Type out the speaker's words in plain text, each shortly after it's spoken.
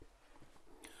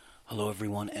Hello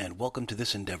everyone, and welcome to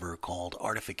this endeavor called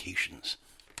Artifications.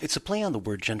 It's a play on the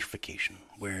word gentrification,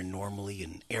 where normally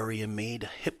an area made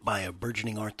hip by a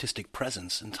burgeoning artistic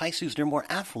presence entices their more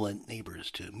affluent neighbors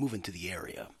to move into the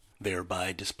area,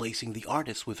 thereby displacing the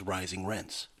artists with rising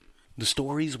rents. The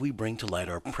stories we bring to light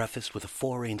are prefaced with a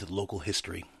foray into the local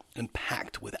history, and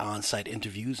packed with on-site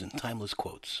interviews and timeless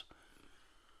quotes.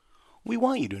 We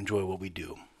want you to enjoy what we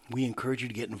do. We encourage you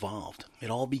to get involved. It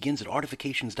all begins at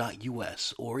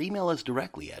artifications.us or email us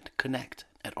directly at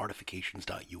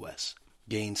connect@artifications.us.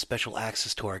 Gain special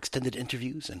access to our extended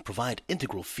interviews and provide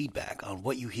integral feedback on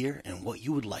what you hear and what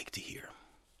you would like to hear.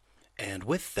 And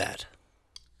with that,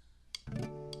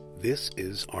 this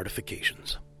is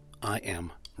Artifications. I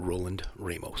am Roland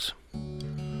Ramos.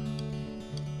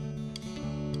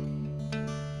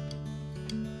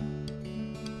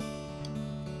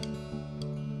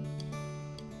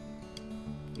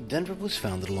 Denver was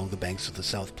founded along the banks of the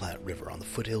South Platte River on the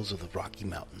foothills of the Rocky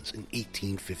Mountains in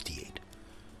 1858.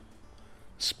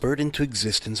 Spurred into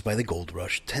existence by the gold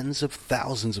rush, tens of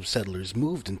thousands of settlers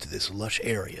moved into this lush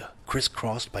area,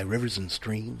 crisscrossed by rivers and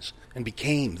streams, and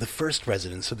became the first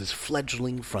residents of this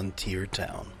fledgling frontier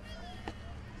town.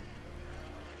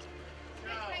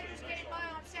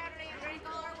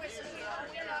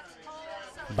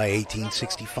 By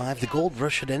 1865, the gold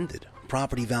rush had ended.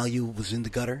 Property value was in the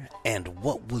gutter, and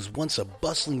what was once a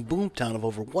bustling boomtown of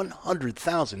over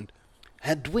 100,000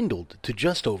 had dwindled to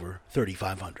just over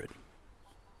 3,500.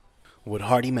 What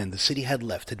hardy men the city had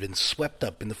left had been swept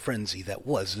up in the frenzy that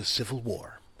was the Civil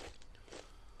War.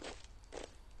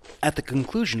 At the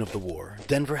conclusion of the war,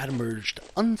 Denver had emerged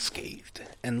unscathed,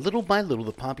 and little by little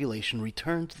the population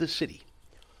returned to the city.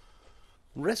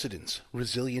 Residents,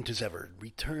 resilient as ever,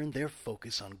 returned their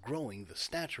focus on growing the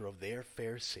stature of their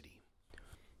fair city.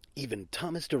 Even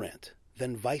Thomas Durant,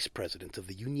 then vice president of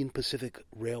the Union Pacific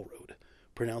Railroad,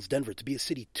 pronounced Denver to be a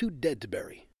city too dead to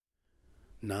bury.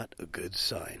 Not a good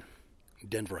sign.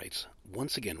 Denverites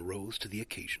once again rose to the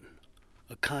occasion.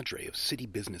 A cadre of city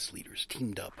business leaders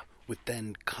teamed up with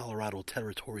then Colorado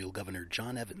Territorial Governor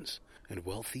John Evans and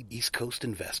wealthy East Coast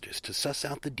investors to suss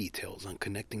out the details on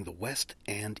connecting the West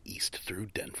and East through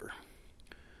Denver.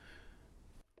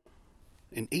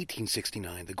 In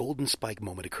 1869, the Golden Spike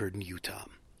moment occurred in Utah,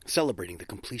 celebrating the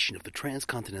completion of the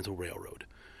Transcontinental Railroad.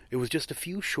 It was just a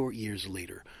few short years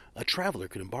later, a traveler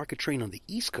could embark a train on the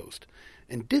East Coast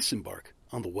and disembark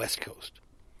on the West Coast.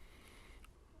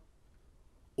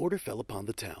 Order fell upon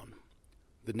the town.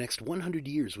 The next 100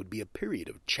 years would be a period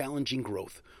of challenging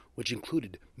growth, which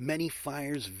included many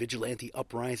fires, vigilante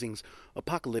uprisings,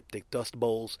 apocalyptic dust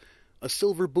bowls, a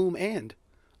silver boom, and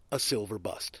a silver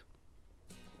bust.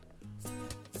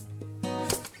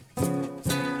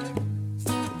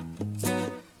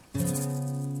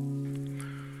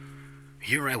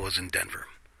 Here I was in Denver.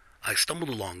 I stumbled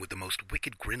along with the most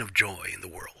wicked grin of joy in the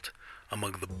world,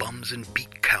 among the bums and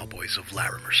beat cowboys of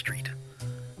Larimer Street.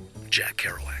 Jack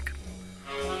Kerouac.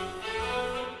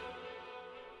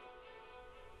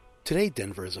 Today,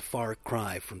 Denver is a far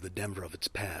cry from the Denver of its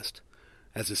past.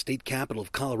 As the state capital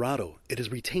of Colorado, it has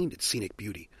retained its scenic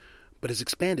beauty, but has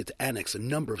expanded to annex a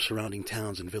number of surrounding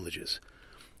towns and villages.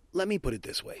 Let me put it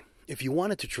this way. If you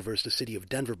wanted to traverse the city of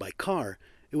Denver by car,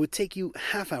 it would take you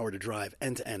half-hour to drive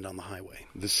end-to-end on the highway.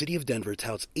 The city of Denver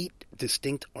touts 8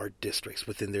 distinct art districts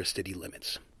within their city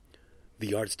limits.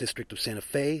 The Arts District of Santa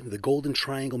Fe, the Golden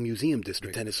Triangle Museum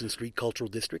District, Tennyson Street Cultural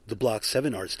District, the Block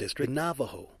 7 Arts District, the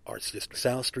Navajo Arts District,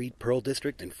 South Street Pearl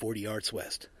District, and 40 Arts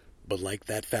West. But like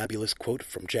that fabulous quote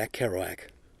from Jack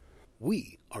Kerouac,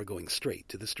 we are going straight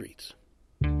to the streets.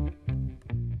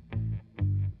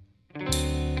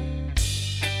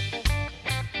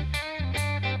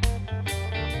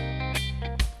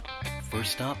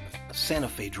 First stop, Santa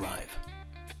Fe Drive.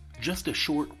 Just a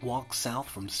short walk south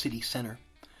from city center,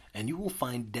 and you will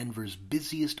find Denver's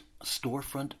busiest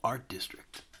storefront art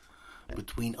district.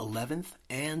 Between 11th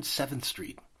and 7th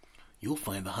Street, you'll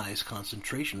find the highest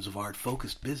concentrations of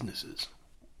art-focused businesses.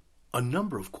 A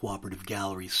number of cooperative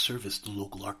galleries service the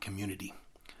local art community.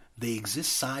 They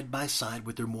exist side by side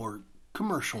with their more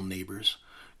commercial neighbors,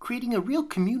 creating a real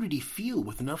community feel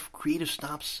with enough creative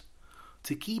stops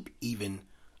to keep even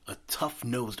a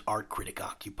tough-nosed art critic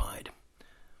occupied.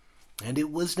 And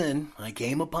it was then I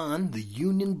came upon the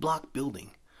Union Block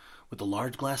building with the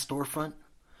large glass storefront.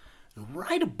 And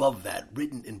right above that,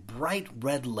 written in bright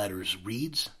red letters,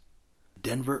 reads,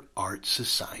 Denver Art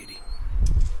Society.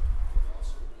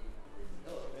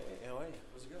 Hello. Hey, how are you?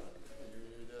 How's it going?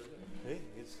 Hey,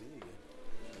 good to see you again.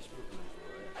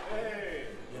 Hey!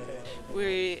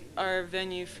 We are a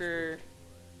venue for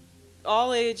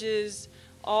all ages,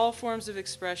 all forms of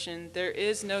expression. There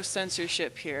is no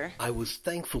censorship here. I was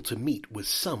thankful to meet with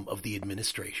some of the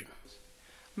administration.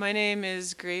 My name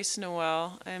is Grace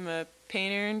Noel. I'm a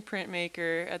painter and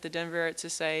printmaker at the Denver Art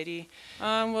Society.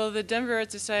 The Denver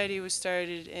Art Society was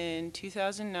started in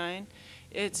 2009.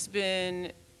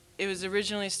 It was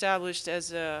originally established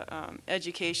as a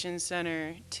education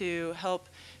center to help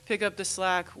pick up the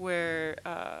slack where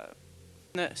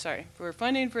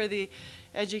funding for the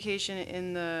education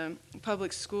in the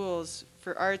public schools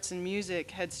for arts and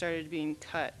music had started being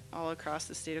cut all across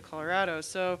the state of Colorado.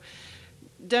 So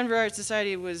Denver Art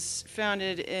Society was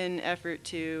founded in an effort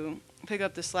to pick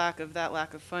up the slack of that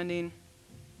lack of funding.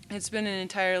 It's been an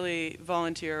entirely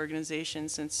volunteer organization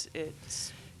since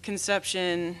its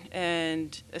conception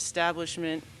and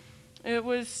establishment. It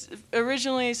was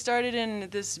originally started in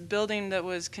this building that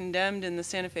was condemned in the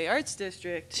Santa Fe Arts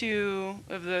District. Two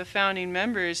of the founding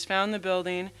members found the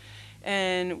building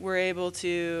and were able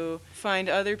to find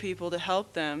other people to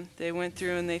help them. They went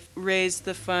through and they raised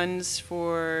the funds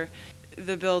for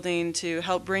the building to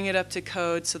help bring it up to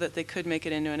code so that they could make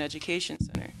it into an education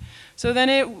center. So then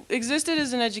it existed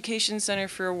as an education center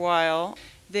for a while.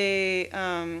 They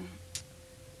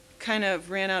kind of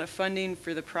ran out of funding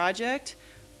for the project.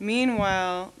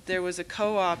 Meanwhile, there was a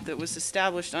co-op that was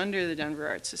established under the Denver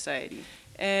Art Society.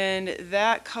 And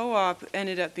that co-op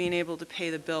ended up being able to pay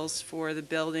the bills for the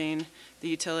building, the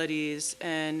utilities,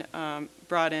 and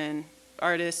brought in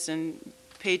artists and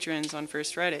patrons on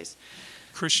First Fridays.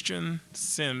 Christian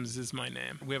Sims is my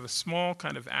name. We have a small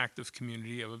kind of active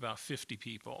community of about 50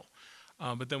 people.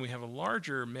 But then we have a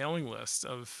larger mailing list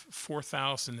of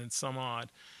 4,000 and some odd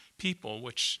people,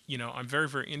 which, I'm very,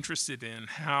 very interested in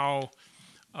how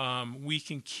we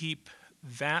can keep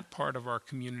that part of our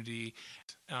community,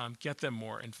 get them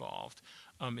more involved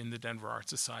in the Denver Art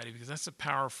Society, because that's a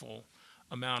powerful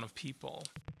amount of people.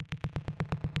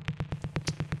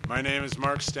 My name is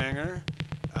Mark Stanger.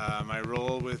 My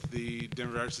role with the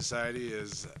Denver Art Society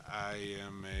is I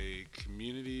am a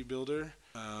community builder.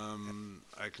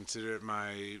 I consider it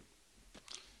my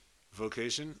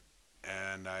vocation,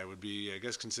 and I would be,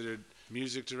 considered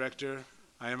music director.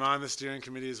 I am on the steering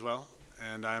committee as well,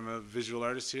 and I'm a visual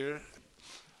artist here.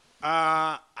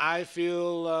 I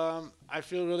feel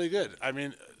really good. I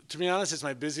mean, to be honest, it's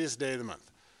my busiest day of the month.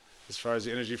 As far as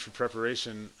the energy for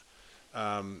preparation,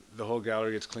 the whole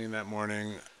gallery gets cleaned that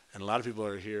morning. And a lot of people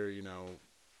are here,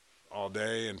 all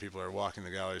day, and people are walking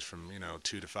the galleries from,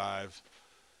 2 to 5.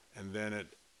 And then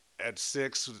at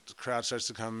 6, the crowd starts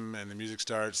to come and the music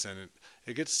starts, and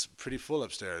it gets pretty full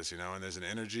upstairs, and there's an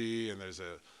energy, and there's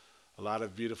a lot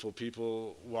of beautiful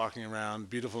people walking around,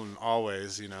 beautiful in all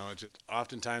ways,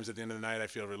 Oftentimes at the end of the night, I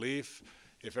feel relief.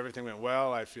 If everything went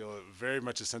well, I feel very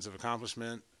much a sense of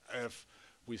accomplishment. If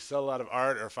we sell a lot of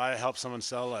art, or if I help someone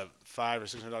sell a $500 or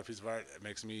 $600 piece of art, it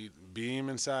makes me beam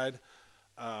inside.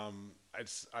 I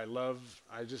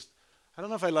don't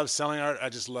know if I love selling art. I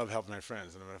just love helping my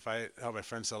friends. And if I help my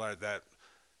friends sell art, that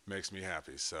makes me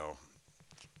happy. So,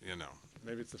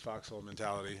 maybe it's the foxhole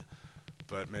mentality,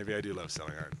 but maybe I do love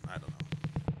selling art. I don't know.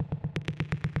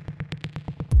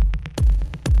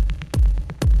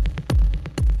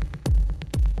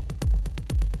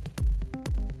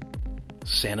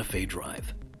 Santa Fe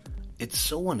Drive. It's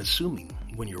so unassuming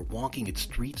when you're walking its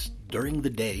streets during the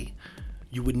day.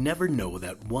 You would never know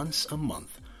that once a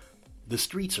month, the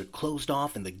streets are closed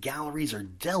off and the galleries are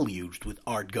deluged with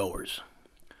art goers.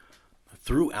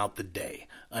 Throughout the day,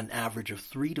 an average of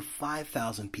 3,000 to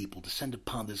 5,000 people descend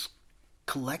upon this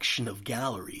collection of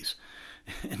galleries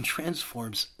and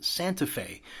transforms Santa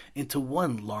Fe into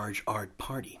one large art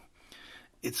party.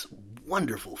 It's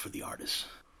wonderful for the artists.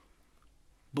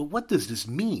 But what does this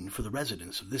mean for the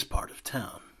residents of this part of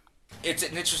town? It's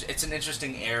an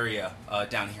interesting area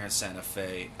down here in Santa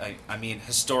Fe. I mean,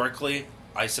 historically,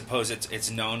 I suppose it's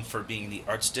known for being the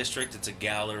arts district. It's a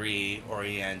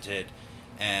gallery-oriented,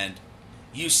 and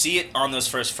you see it on those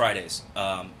First Fridays.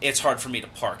 It's hard for me to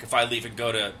park. If I leave and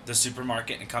go to the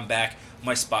supermarket and come back,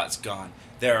 my spot's gone.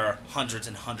 There are hundreds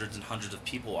and hundreds and hundreds of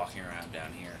people walking around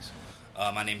down here.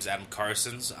 My name's Adam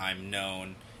Carsons. I'm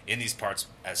known in these parts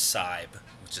as Sybe,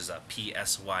 which is a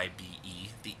P-S-Y-B-E.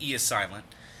 The E is silent,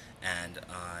 and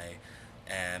I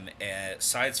am a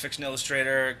science fiction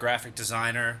illustrator, graphic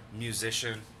designer,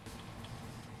 musician.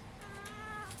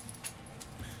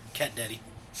 Cat Daddy.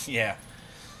 Yeah.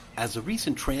 As a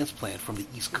recent transplant from the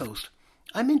East Coast,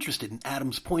 I'm interested in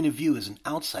Adam's point of view as an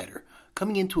outsider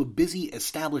coming into a busy,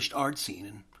 established art scene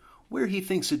and where he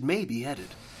thinks it may be headed.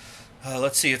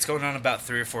 Let's see, it's going on about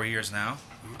 3 or 4 years now.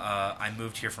 I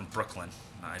moved here from Brooklyn.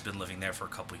 I've been living there for a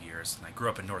couple of years, and I grew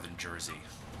up in northern Jersey.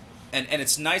 and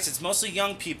it's nice. It's mostly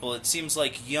young people. It seems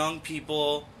like young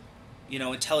people,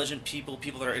 intelligent people,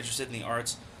 people that are interested in the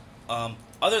arts.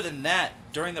 Other than that,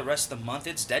 during the rest of the month,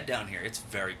 it's dead down here. It's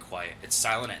very quiet. It's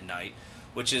silent at night,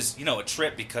 which is, a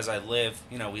trip because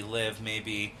we live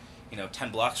maybe,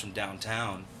 10 blocks from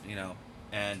downtown,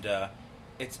 and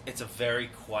it's a very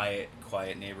quiet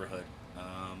neighborhood,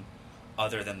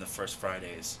 other than the First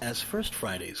Fridays. As First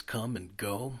Fridays come and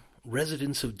go,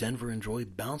 residents of Denver enjoy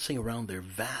bouncing around their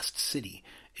vast city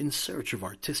in search of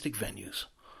artistic venues.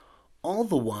 All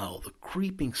the while, the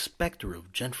creeping specter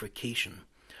of gentrification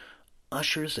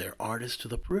ushers their artists to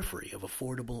the periphery of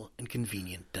affordable and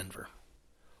convenient Denver.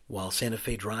 While Santa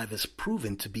Fe Drive has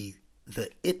proven to be the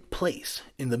it place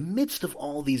in the midst of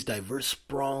all these diverse,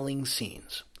 sprawling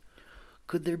scenes,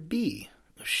 could there be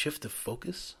a shift of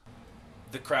focus?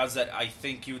 The crowds that I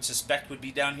think you would suspect would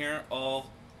be down here all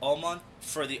month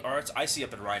for the arts, I see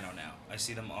up at Rhino now. I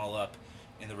see them all up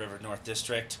in the River North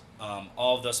District.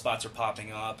 All of those spots are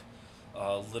popping up.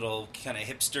 Little kind of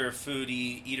hipster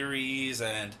foodie eateries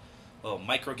and little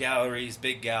micro galleries,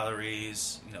 big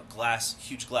galleries,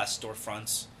 huge glass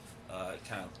storefronts,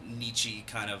 kind of niche-y,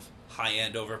 kind of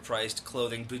high-end, overpriced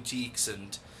clothing boutiques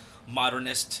and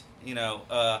modernist,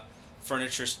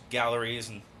 furniture galleries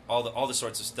and all the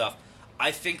sorts of stuff.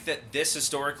 I think that this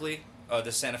historically,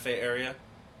 the Santa Fe area,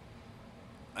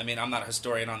 I mean, I'm not a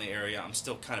historian on the area. I'm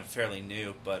still kind of fairly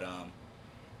new, but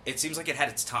it seems like it had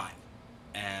its time.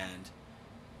 And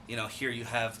here you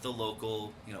have the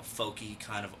local, folky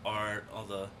kind of art, all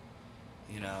the,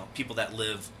 people that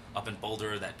live up in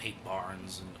Boulder that paint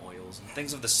barns and oils and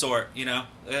things of the sort,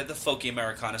 the folky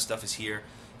Americana stuff is here.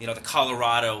 The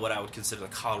Colorado, what I would consider the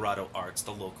Colorado arts,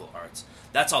 the local arts.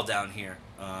 That's all down here.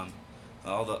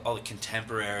 All the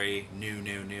contemporary,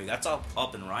 new. That's all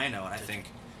up in Rhino, and I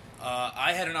think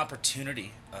I had an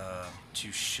opportunity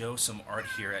to show some art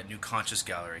here at New Conscious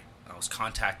Gallery. I was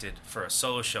contacted for a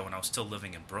solo show when I was still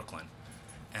living in Brooklyn,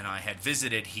 and I had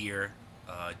visited here,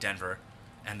 Denver,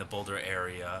 and the Boulder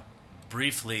area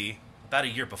very about a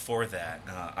year before that.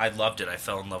 I loved it. I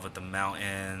fell in love with the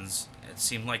mountains. It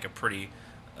seemed like a pretty,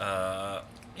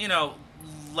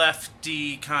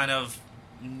 lefty kind of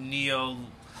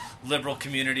neo-liberal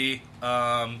community.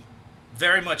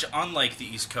 Very much unlike the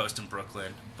East Coast in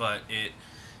Brooklyn, but it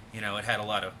had a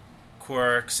lot of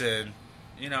quirks and,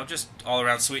 just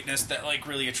all-around sweetness that,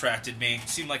 really attracted me. It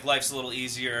seemed like life's a little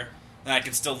easier, and I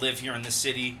can still live here in the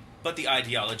city, but the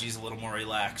ideology's a little more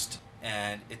relaxed.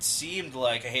 And it seemed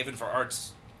like a haven for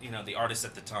arts, the artists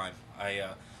at the time.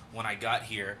 When I got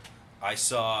here, I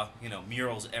saw,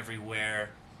 murals everywhere,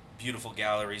 beautiful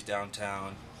galleries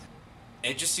downtown.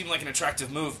 It just seemed like an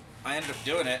attractive move. I ended up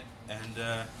doing it,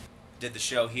 and did the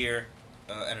show here,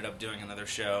 ended up doing another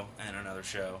show,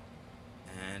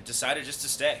 and decided just to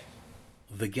stay.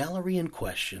 The gallery in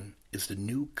question is the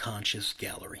New Conscious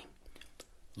Gallery,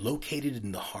 located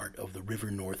in the heart of the River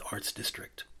North Arts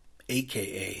District,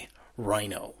 a.k.a.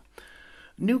 Rhino.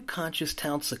 New Conscious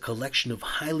touts a collection of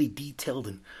highly detailed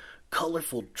and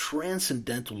colorful,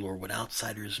 transcendental, or what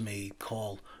outsiders may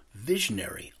call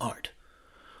visionary art.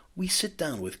 We sit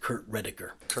down with Kurt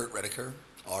Redeker. Kurt Redeker,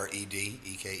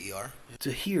 R-E-D-E-K-E-R.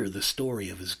 To hear the story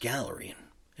of his gallery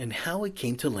and how it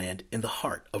came to land in the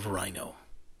heart of Rhino.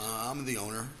 I'm the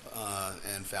owner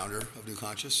and founder of New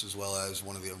Conscious, as well as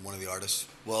one of the artists.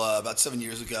 Well, about 7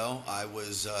 years ago, I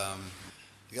was I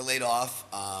got laid off,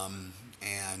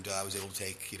 and I was able to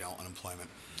take unemployment.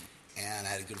 And I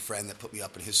had a good friend that put me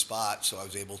up in his spot, so I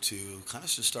was able to kind of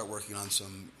just start working on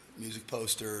some music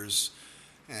posters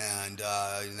and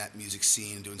in that music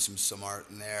scene, doing some art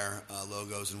in there,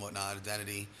 logos and whatnot,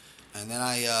 identity. And then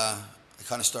I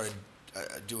kind of started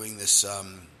doing this.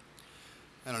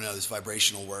 This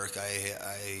vibrational work.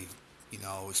 I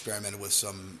experimented with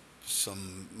some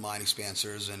mind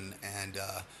expansers and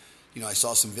I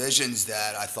saw some visions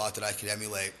that I thought that I could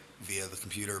emulate via the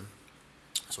computer.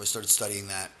 So I started studying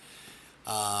that.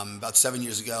 About 7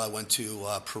 years ago, I went to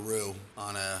Peru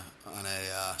on a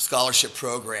scholarship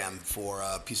program for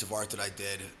a piece of art that I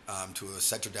did to a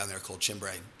center down there called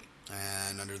Chimbre.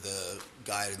 And under the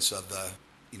guidance of the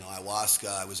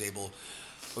ayahuasca, I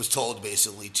was told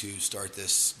basically to start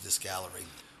this gallery.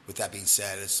 With that being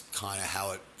said, it's kind of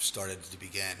how it started to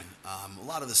begin. A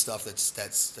lot of the stuff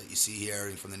that you see here,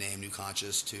 from the name New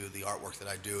Conscious to the artwork that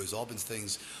I do, has all been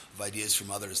things of ideas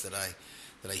from others that I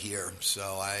hear.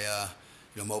 So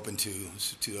I'm open to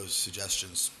those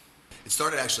suggestions. It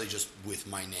started actually just with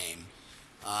my name,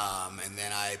 and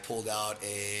then I pulled out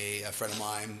a friend of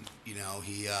mine.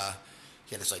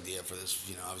 He had this idea for this.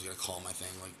 I was going to call my thing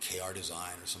like KR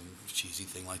Design or some cheesy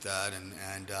thing like that,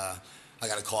 and I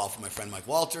got a call from my friend Mike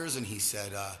Walters, and he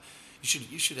said,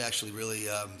 you should actually really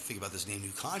think about this name,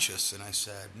 New Conscious. And I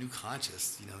said, New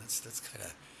Conscious, that's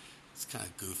kind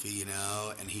of goofy,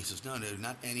 And he says, no,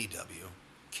 not N-E-W,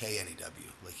 K-N-E-W.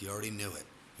 Like you already knew it.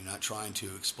 You're not trying to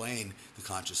explain the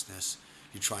consciousness.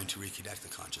 You're trying to reconnect the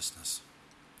consciousness.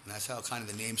 And that's how kind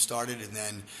of the name started. And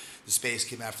then the space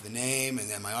came after the name. And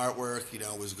then my artwork,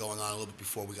 was going on a little bit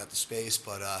before we got the space.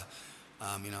 But,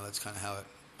 that's kind of how it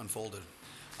unfolded.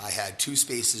 I had two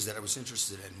spaces that I was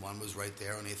interested in. One was right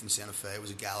there on 8th and Santa Fe. It was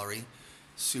a gallery,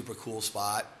 super cool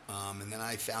spot. And then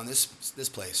I found this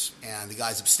place. And the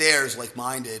guys upstairs,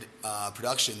 Like-Minded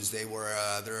Productions,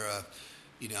 they're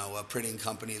a printing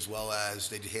company as well as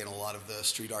they handle a lot of the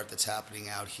street art that's happening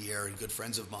out here, and good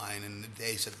friends of mine. And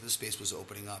they said that this space was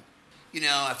opening up.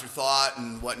 After thought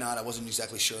and whatnot, I wasn't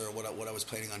exactly sure what I was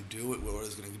planning on doing, what I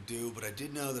was going to do, but I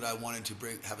did know that I wanted to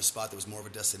have a spot that was more of a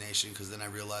destination, because then I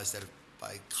realized that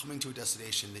by coming to a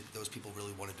destination, that those people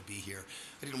really wanted to be here.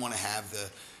 I didn't want to have the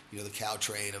cow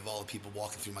train of all the people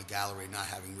walking through my gallery not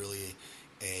having really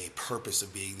a purpose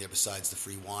of being there besides the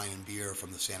free wine and beer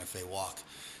from the Santa Fe walk.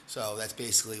 So that's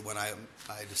basically when I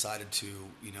decided to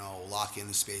lock in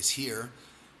the space here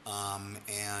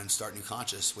and start New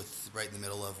Conscious right in the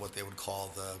middle of what they would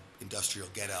call the industrial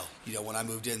ghetto. When I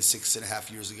moved in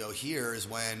 6.5 years ago here is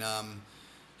when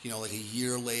like a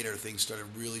year later, things started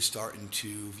really starting to,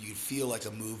 you could feel like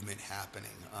a movement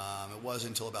happening. It wasn't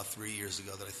until about 3 years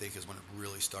ago that I think is when it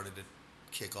really started to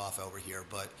kick off over here.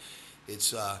 But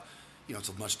it's, it's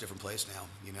a much different place now.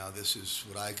 This is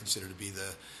what I consider to be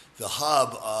the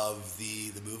hub of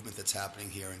the movement that's happening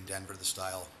here in Denver, the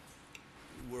style.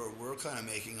 We're kind of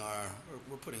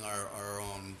we're putting our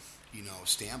own,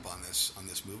 stamp on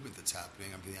this movement that's happening.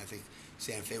 I mean, I think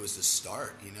Santa Fe was the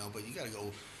start, but you got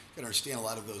to understand a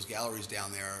lot of those galleries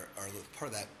down there are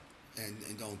part of that, and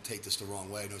don't take this the wrong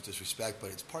way, no disrespect,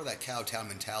 but it's part of that cowtown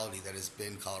mentality that has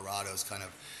been Colorado's kind of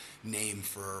name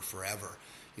for forever.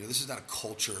 This is not a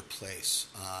culture place.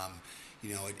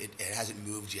 It hasn't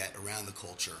moved yet around the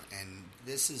culture, and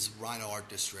this is Rhino Art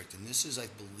District, and this is, I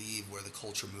believe, where the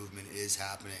culture movement is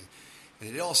happening.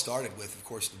 And it all started with, of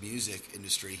course, the music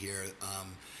industry here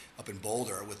up in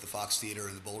Boulder with the Fox Theater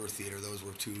and the Boulder Theater. Those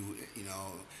were two,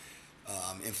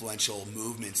 influential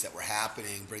movements that were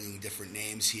happening, bringing different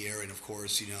names here. And, of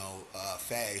course,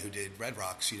 Faye, who did Red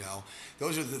Rocks,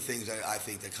 those are the things that I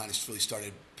think that kind of really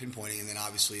started pinpointing. And then,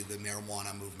 obviously, the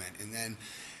marijuana movement. And then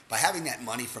by having that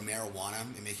money from marijuana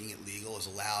and making it legal has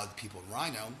allowed people in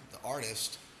Rhino, the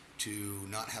artists, to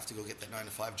not have to go get that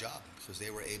 9-to-5 job, because they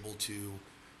were able to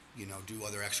do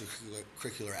other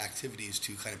extracurricular activities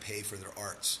to kind of pay for their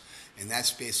arts. And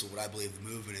that's basically what I believe the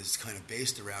movement is kind of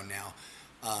based around now.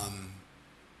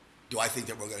 Do I think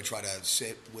that we're going to try to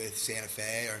sit with Santa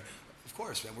Fe? Or, of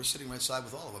course, man, we're sitting right side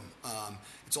with all of them.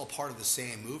 It's all part of the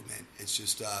same movement. It's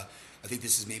just, I think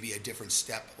this is maybe a different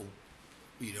step,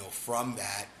 from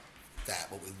that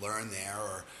what we learned there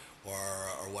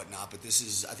or whatnot. But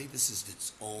I think this is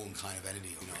its own kind of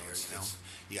entity.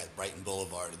 You got Brighton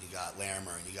Boulevard, and you got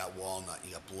Larimer, and you got Walnut, and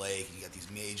you got Blake, and you got these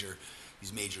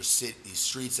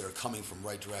streets that are coming from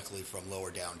right directly from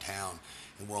lower downtown.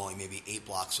 And we're only maybe 8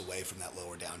 blocks away from that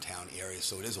lower downtown area.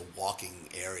 So it is a walking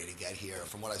area to get here.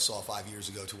 From what I saw 5 years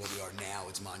ago to what we are now,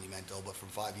 it's monumental. But from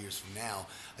 5 years from now,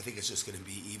 I think it's just going to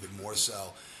be even more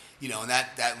so. And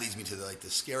that leads me to the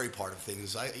scary part of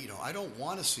things. I don't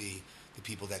want to see the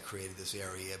people that created this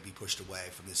area be pushed away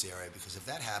from this area, because if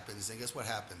that happens, then guess what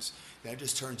happens? That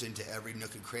just turns into every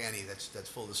nook and cranny that's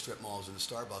full of strip malls and the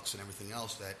Starbucks and everything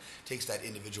else that takes that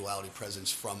individuality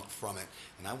presence from it.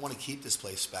 And I want to keep this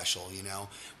place special.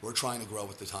 We're trying to grow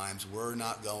with the times. We're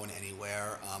not going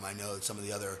anywhere. I know that some of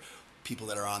the other people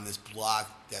that are on this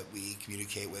block that we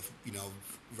communicate with,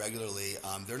 regularly,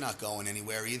 they're not going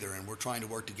anywhere either. And we're trying to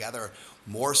work together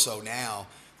more so now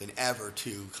than ever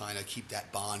to kind of keep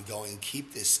that bond going,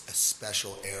 keep this a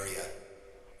special area.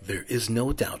 There is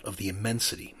no doubt of the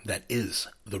immensity that is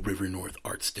the River North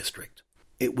Arts District.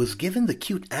 It was given the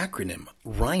cute acronym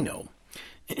RHINO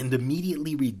and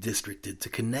immediately redistricted to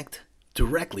connect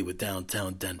directly with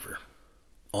downtown Denver.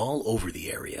 All over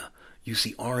the area, you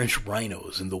see orange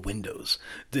rhinos in the windows,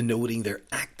 denoting their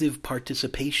active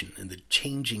participation in the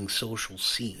changing social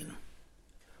scene.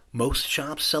 Most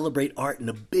shops celebrate art in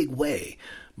a big way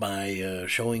by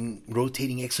showing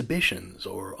rotating exhibitions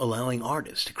or allowing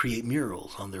artists to create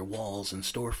murals on their walls and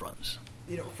storefronts.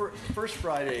 First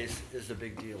Fridays is a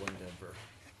big deal in Denver,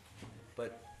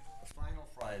 but Final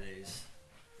Fridays,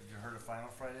 have you heard of Final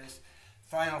Fridays?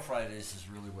 Final Fridays is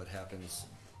really what happens.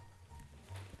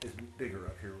 Is bigger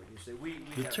up here, what you say.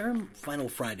 The term Final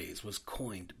Fridays was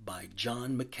coined by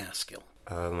John McCaskill.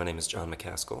 My name is John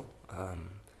McCaskill.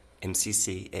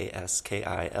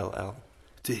 MCCASKILL.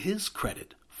 To his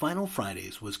credit, Final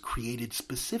Fridays was created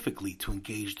specifically to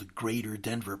engage the greater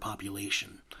Denver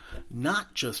population,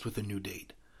 not just with a new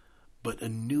date, but a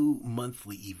new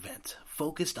monthly event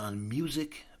focused on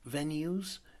music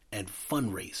venues and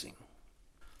fundraising.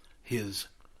 His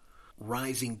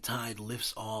Rising Tide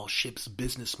Lifts All Ships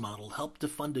business model helped to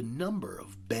fund a number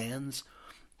of bands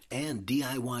and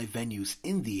DIY venues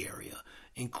in the area,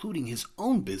 including his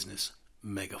own business,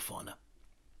 Megafauna.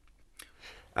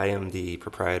 I am the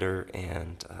proprietor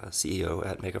and CEO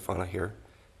at Megafauna here.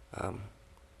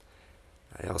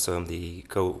 I also am the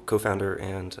co-founder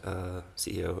and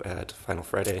CEO at Final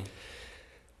Friday.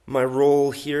 My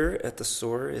role here at the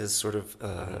store is sort of,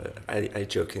 I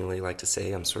jokingly like to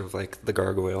say I'm sort of like the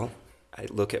gargoyle. I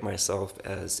look at myself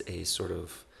as a sort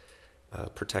of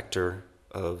protector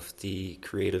of the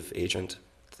creative agent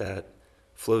that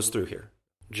flows through here.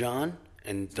 John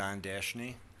and Don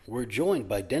Dashney. We're joined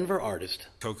by Denver artist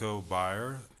Coco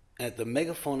Byer at the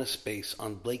Megafauna space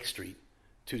on Blake Street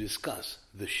to discuss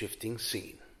the shifting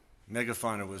scene.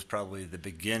 Megafauna was probably the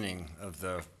beginning of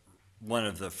one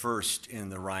of the first in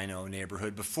the Rhino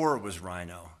neighborhood before it was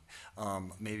Rhino.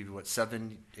 Maybe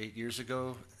 7-8 years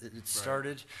ago it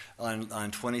started. Right.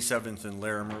 On 27th and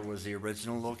Larimer was the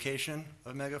original location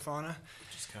of Megafauna.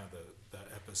 Which is kind of the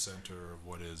epicenter of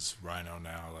what is Rhino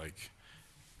now. Like,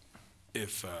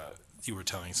 if you were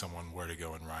telling someone where to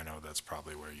go in Rhino, that's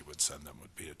probably where you would send them,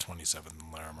 would be at 27th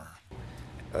and Larimer.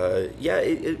 Yeah,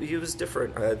 it was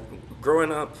different.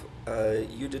 Growing up,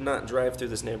 you did not drive through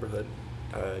this neighborhood.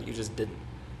 You just didn't.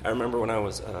 I remember when I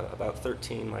was about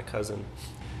 13, my cousin,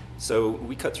 so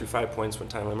we cut through 5 Points one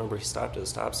time. I remember he stopped at a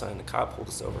stop sign, the cop pulled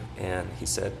us over, and he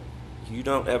said, "You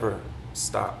don't ever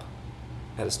stop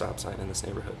at a stop sign in this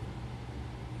neighborhood,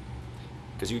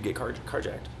 because you'd get carjacked."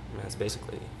 I mean, that's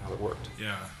basically how it worked.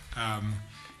 Yeah.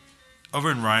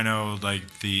 Over in Rhino,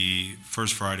 like, the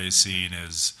First Friday scene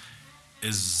is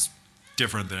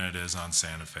different than it is on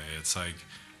Santa Fe. It's like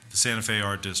the Santa Fe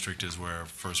Art District is where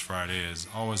First Friday has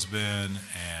always been,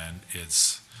 and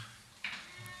it's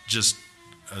just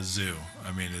a zoo.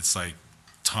 I mean, it's like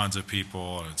tons of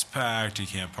people, and it's packed, you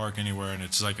can't park anywhere, and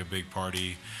it's like a big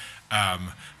party.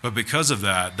 But because of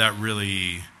that, that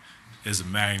really is a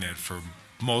magnet for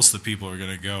most of the people who are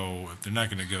going to go. They're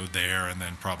not going to go there and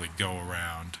then probably go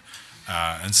around.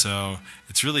 And so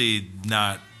it's really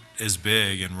not as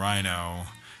big in Rhino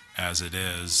as it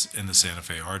is in the Santa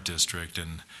Fe Art District.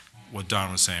 And what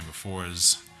Don was saying before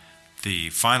is the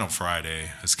Final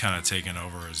Friday has kind of taken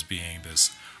over as being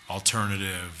this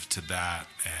alternative to that.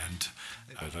 And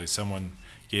like someone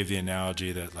gave the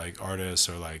analogy that like artists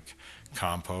are like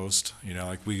compost, you know,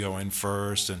 like we go in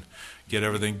first and get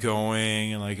everything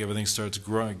going, and like everything starts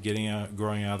growing out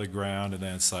of the ground, and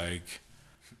then it's like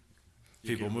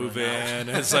people move in, and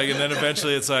it's like, and then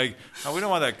eventually it's like, oh, we don't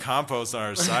want that compost on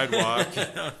our sidewalk, you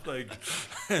know, like,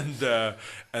 and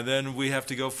then we have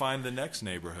to go find the next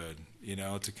neighborhood, you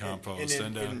know, to compost.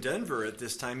 And in Denver at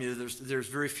this time, you know, there's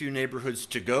very few neighborhoods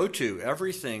to go to.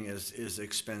 Everything is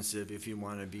expensive if you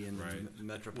want to be in the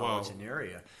metropolitan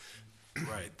area.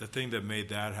 Right. The thing that made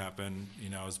that happen, you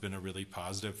know, has been a really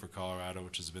positive for Colorado,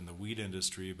 which has been the weed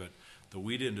industry. But the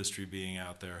weed industry being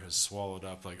out there has swallowed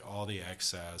up like all the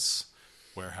excess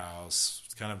warehouse,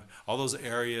 kind of all those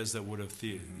areas that would have,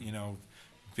 you know,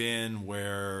 been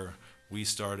where we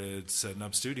started setting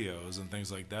up studios and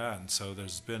things like that. And so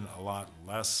there's been a lot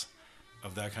less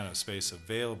of that kind of space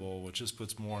available, which just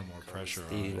puts more and more pressure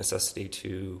on the necessity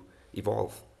to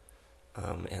evolve.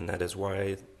 And that is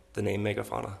why the name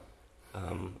Megafauna.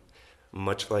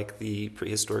 Much like the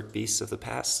prehistoric beasts of the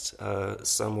past,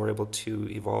 some were able to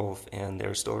evolve, and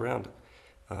they're still around.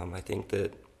 I think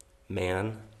that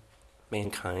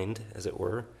mankind, as it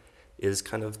were, is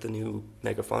kind of the new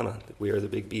megafauna. We are the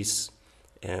big beasts,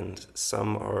 and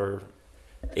some are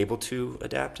able to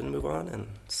adapt and move on, and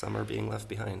some are being left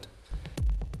behind.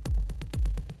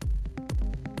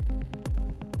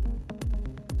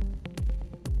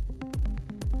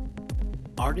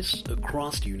 Artists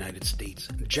across the United States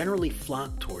generally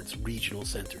flock towards regional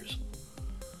centers.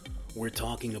 We're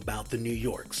talking about the New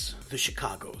Yorks, the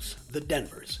Chicagos, the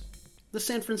Denvers, the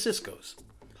San Franciscos.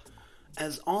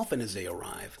 As often as they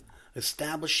arrive,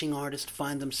 establishing artists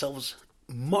find themselves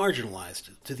marginalized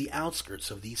to the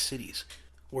outskirts of these cities,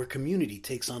 where community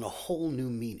takes on a whole new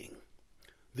meaning.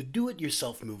 The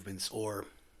do-it-yourself movements, or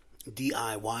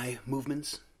DIY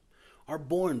movements, are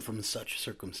born from such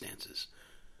circumstances,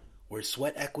 where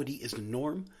sweat equity is the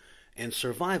norm and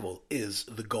survival is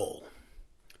the goal.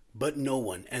 But no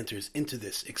one enters into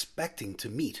this expecting to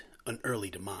meet an early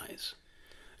demise.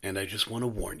 And I just want to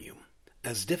warn you,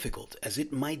 As difficult as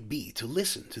it might be to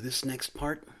listen to this next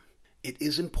part, it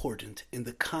is important in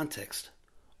the context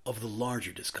of the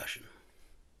larger discussion.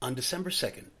 On December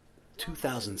 2nd,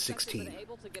 2016,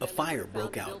 a fire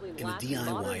broke out in a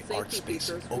DIY art space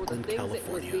in Oakland,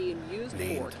 California,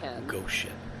 named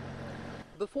Ghostship.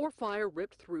 The fire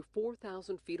ripped through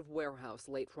 4,000 feet of warehouse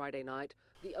late Friday night.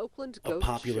 The Oakland A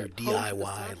popular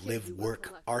DIY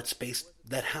live-work art space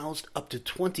that housed up to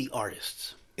 20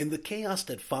 artists. In the chaos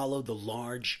that followed the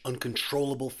large,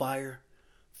 uncontrollable fire,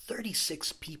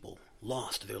 36 people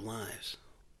lost their lives.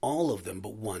 All of them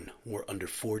but one were under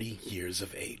 40 years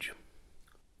of age.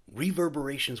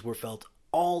 Reverberations were felt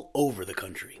all over the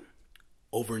country.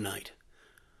 Overnight,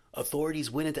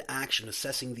 authorities went into action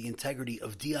assessing the integrity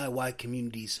of DIY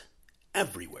communities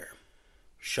everywhere,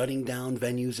 shutting down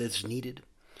venues as needed,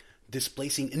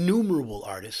 displacing innumerable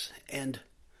artists, and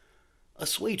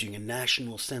assuaging a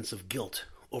national sense of guilt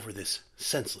over this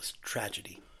senseless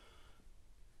tragedy.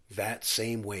 That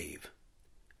same wave,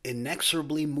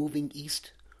 inexorably moving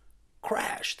east,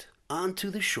 crashed onto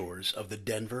the shores of the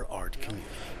Denver art community.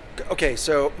 Okay,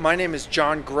 so my name is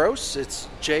John Gross. It's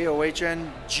Johngross,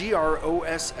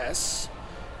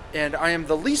 and I am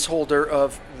the leaseholder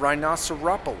of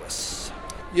Rhinoceropolis.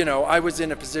 You know, I was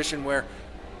in a position where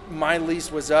my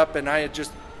lease was up and I had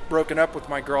just broken up with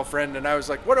my girlfriend, and I was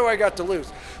like, what do I got to lose?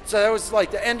 So that was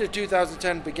like the end of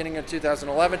 2010, beginning of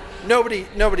 2011.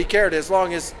 Nobody cared as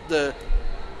long as there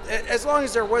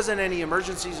wasn't any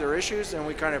emergencies or issues, and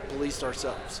we kind of policed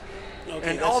ourselves. Okay,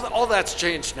 and all that's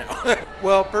changed now.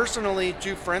 Well, personally,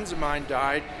 two friends of mine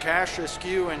died, Cash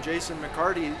Askew and Jason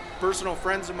McCarty, personal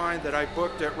friends of mine that I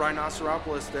booked at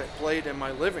Rhinoceropolis that played in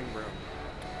my living room.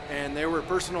 And they were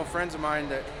personal friends of mine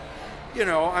that, you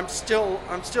know, I'm still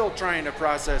trying to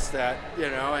process that, you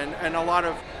know, and a lot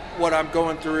of what I'm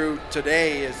going through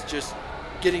today is just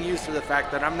getting used to the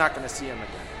fact that I'm not going to see them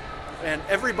again. And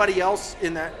everybody else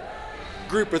in that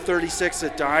group of 36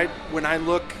 that died, when I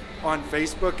look on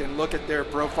Facebook and look at their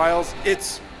profiles,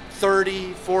 it's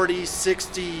 30, 40,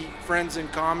 60 friends in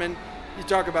common. You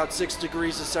talk about 6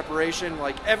 degrees of separation,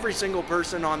 like every single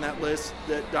person on that list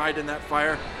that died in that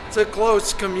fire. It's a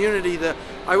close community.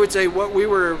 I would say what we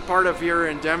were part of here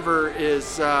in Denver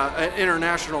is an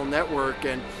international network,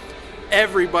 and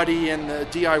everybody in the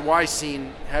DIY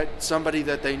scene had somebody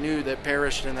that they knew that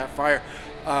perished in that fire.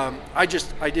 I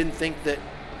didn't think that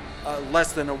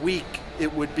less than a week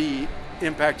it would be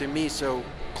impacting me so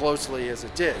closely as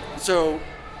it did. So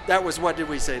that was, what did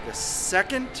we say, the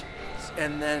 2nd?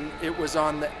 And then it was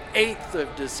on the 8th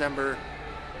of December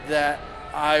that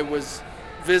I was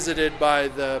visited by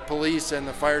the police and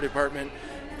the fire department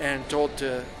and told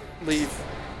to leave,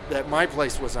 that my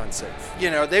place was unsafe. You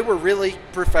know, they were really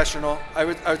professional. I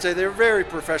would say they were very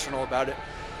professional about it,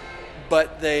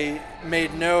 but they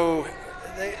made no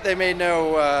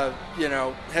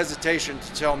hesitation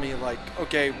to tell me, like,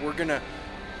 okay, we're going to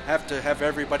have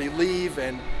everybody leave.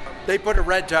 And they put a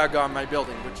red tag on my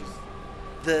building, which is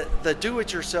the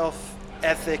do-it-yourself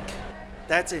ethic.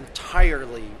 That's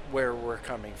entirely where we're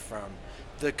coming from.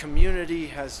 The community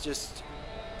has just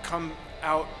come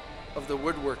out of the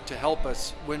woodwork to help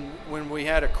us when we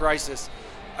had a crisis.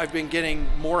 I've been getting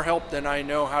more help than I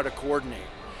know how to coordinate.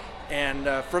 And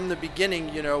from the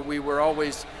beginning, you know, we were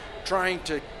always trying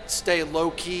to stay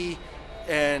low-key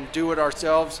and do it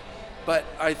ourselves. But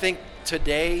I think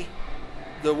today,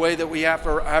 the way that we have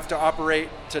to operate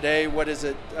today, what is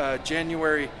it,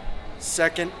 January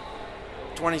 2nd,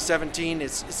 2017,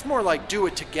 it's more like do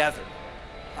it together,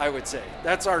 I would say.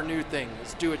 That's our new thing,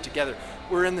 is do it together.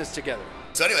 We're in this together.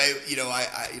 So anyway, you know,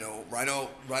 Rhino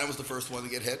was the first one to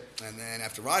get hit, and then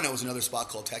after Rhino was another spot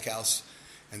called Tech House,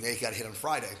 and they got hit on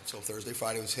Friday. So Thursday,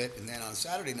 Friday was hit, and then on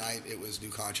Saturday night it was New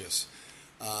Conscious.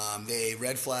 They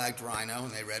red flagged Rhino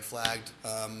and they red flagged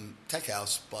Tech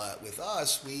House, but with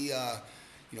us, we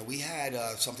had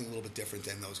something a little bit different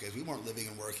than those guys. We weren't living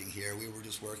and working here. We were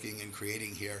just working and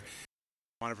creating here.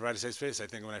 I want to provide a safe space. I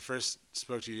think when I first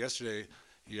spoke to you yesterday,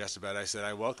 you asked about it. I said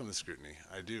I welcome the scrutiny.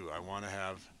 I do. I want to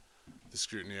have the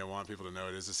scrutiny. I want people to know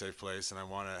it is a safe place, and I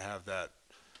want to have that,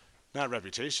 not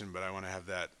reputation, but I want to have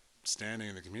that standing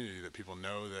in the community that people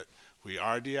know that we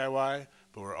are DIY,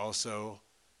 but we're also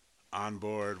on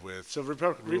board with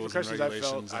rules and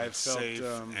regulations. I've felt safe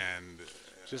and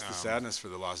just the sadness for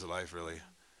the loss of life, really.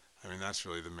 I mean, that's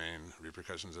really the main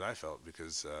repercussions that I felt,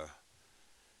 because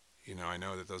I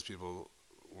know that those people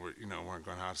weren't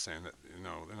going out saying that they're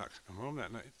not going to come home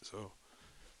that night. So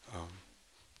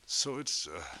it's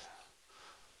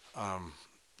I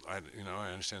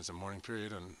understand it's a mourning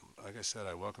period, and like I said,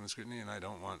 I welcome the scrutiny, and I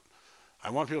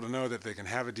want people to know that they can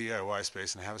have a DIY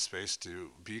space and have a space to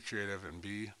be creative and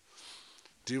be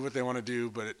do what they want to do,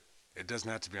 but it doesn't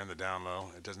have to be on the down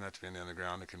low. It doesn't have to be on the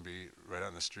underground. It can be right out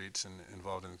in the streets and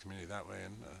involved in the community that way.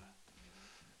 And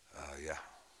yeah.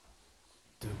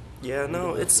 Yeah,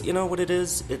 no, it's, you know what it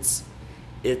is?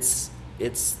 It's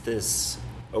this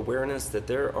awareness that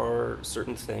there are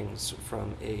certain things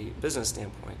from a business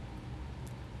standpoint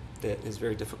that is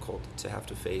very difficult to have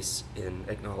to face and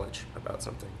acknowledge about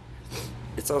something.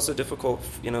 It's also difficult,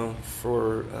 you know,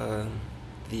 for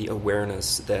the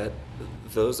awareness that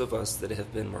those of us that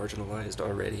have been marginalized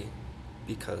already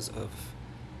because of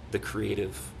the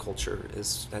creative culture,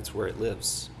 that's where it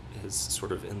lives, is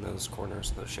sort of in those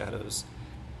corners, those shadows,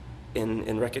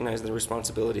 and recognize the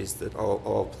responsibilities that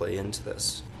all play into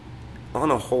this.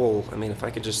 On a whole, I mean, if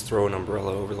I could just throw an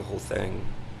umbrella over the whole thing,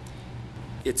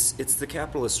 it's the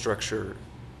capitalist structure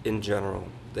in general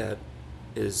that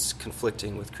is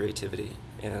conflicting with creativity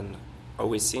and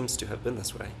always seems to have been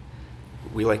this way.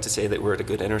 We like to say that we're at a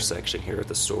good intersection here at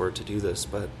the store to do this,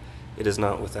 but it is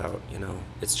not without, you know,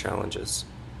 its challenges.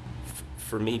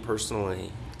 For me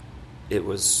personally, it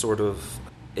was sort of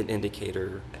an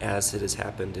indicator, as it has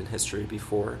happened in history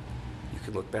before. You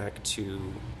can look back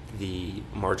to the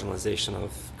marginalization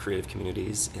of creative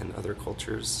communities in other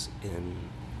cultures in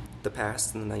the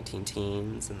past, in the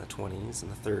 19-teens, in the 20s,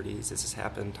 and the 30s. This has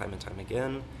happened time and time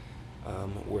again,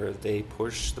 where they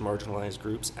push the marginalized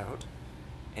groups out,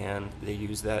 and they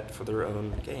use that for their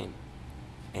own gain.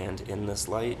 And in this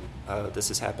light, this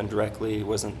has happened directly. It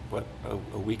wasn't,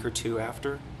 a week or two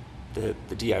after the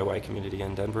DIY community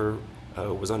in Denver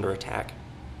was under attack.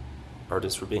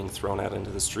 Artists were being thrown out into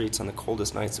the streets on the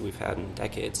coldest nights that we've had in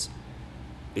decades,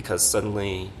 because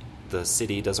suddenly the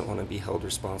city doesn't want to be held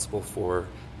responsible for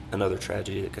another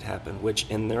tragedy that could happen, which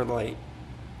in their light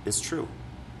is true.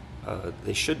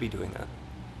 They should be doing that.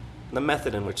 And the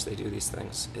method in which they do these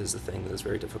things is the thing that is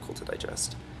very difficult to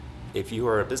digest. If you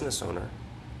are a business owner,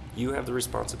 you have the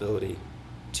responsibility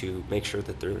to make sure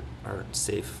that there are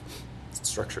safe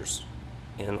structures.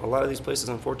 And a lot of these places,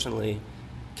 unfortunately,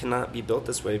 cannot be built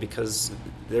this way because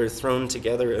they're thrown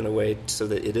together in a way so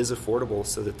that it is affordable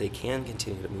so that they can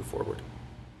continue to move forward.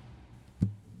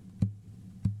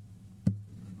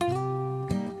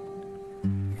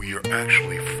 We are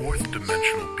actually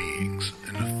fourth-dimensional beings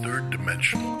in a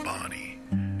third-dimensional body,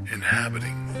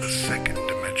 inhabiting a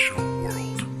second-dimensional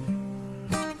world.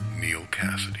 Neil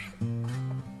Cassidy.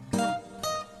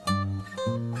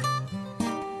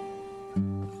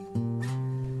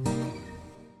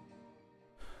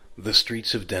 The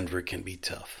streets of Denver can be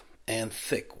tough and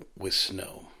thick with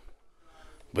snow.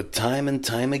 But time and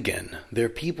time again, their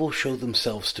people show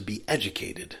themselves to be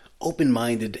educated,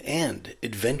 open-minded, and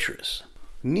adventurous.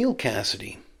 Neil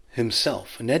Cassidy,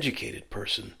 himself an educated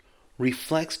person,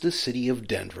 reflects the city of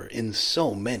Denver in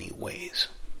so many ways.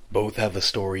 Both have a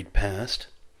storied past.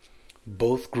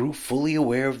 Both grew fully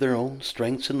aware of their own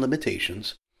strengths and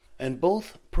limitations, and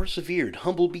both persevered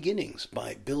humble beginnings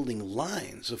by building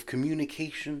lines of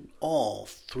communication all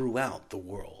throughout the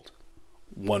world.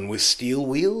 One with steel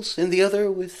wheels and the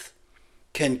other with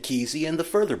Ken Kesey and the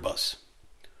Further Bus.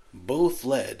 Both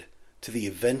led to the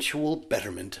eventual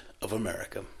betterment of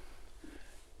America.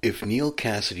 If Neil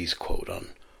Cassidy's quote on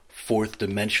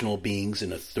fourth-dimensional beings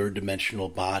in a third-dimensional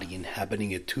body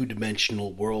inhabiting a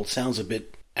two-dimensional world sounds a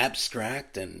bit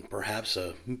abstract and perhaps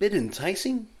a bit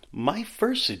enticing, my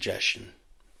first suggestion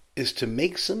is to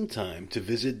make some time to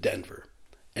visit Denver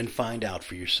and find out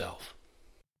for yourself.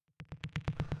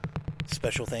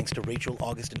 Special thanks to Rachel,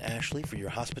 August, and Ashley for your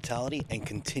hospitality and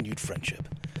continued friendship.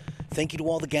 Thank you to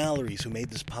all the galleries who made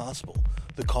this possible,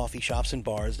 the coffee shops and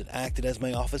bars that acted as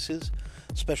my offices.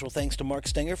 Special thanks to Mark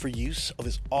Stenger for use of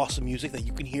his awesome music that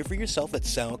you can hear for yourself at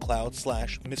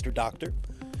SoundCloud/Mr. Doctor.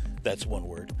 That's one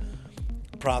word.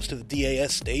 Props to the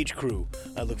DAS stage crew.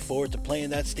 I look forward to playing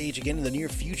that stage again in the near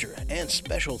future. And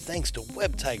special thanks to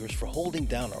Web Tigers for holding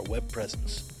down our web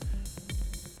presence.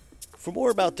 For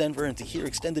more about Denver and to hear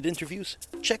extended interviews,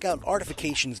 check out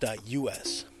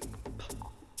Artifications.us.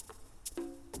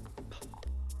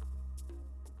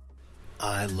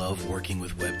 I love working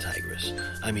with Web Tigress.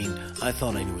 I mean, I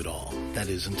thought I knew it all. That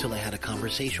is, until I had a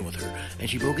conversation with her, and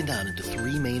she broke it down into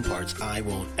 3 main parts I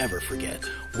won't ever forget.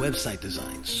 Website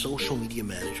design, social media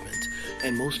management,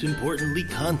 and most importantly,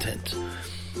 content.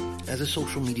 As a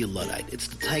social media Luddite, it's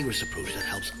the Tigress approach that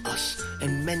helps us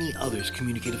and many others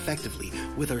communicate effectively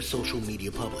with our social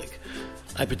media public.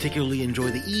 I particularly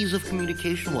enjoy the ease of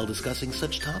communication while discussing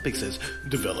such topics as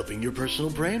developing your personal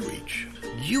brand reach.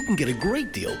 You can get a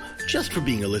great deal just for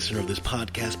being a listener of this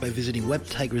podcast by visiting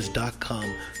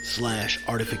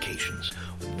webtigress.com/artifications.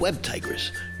 Web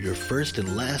Tigress, your first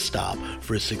and last stop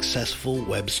for successful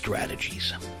web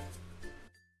strategies.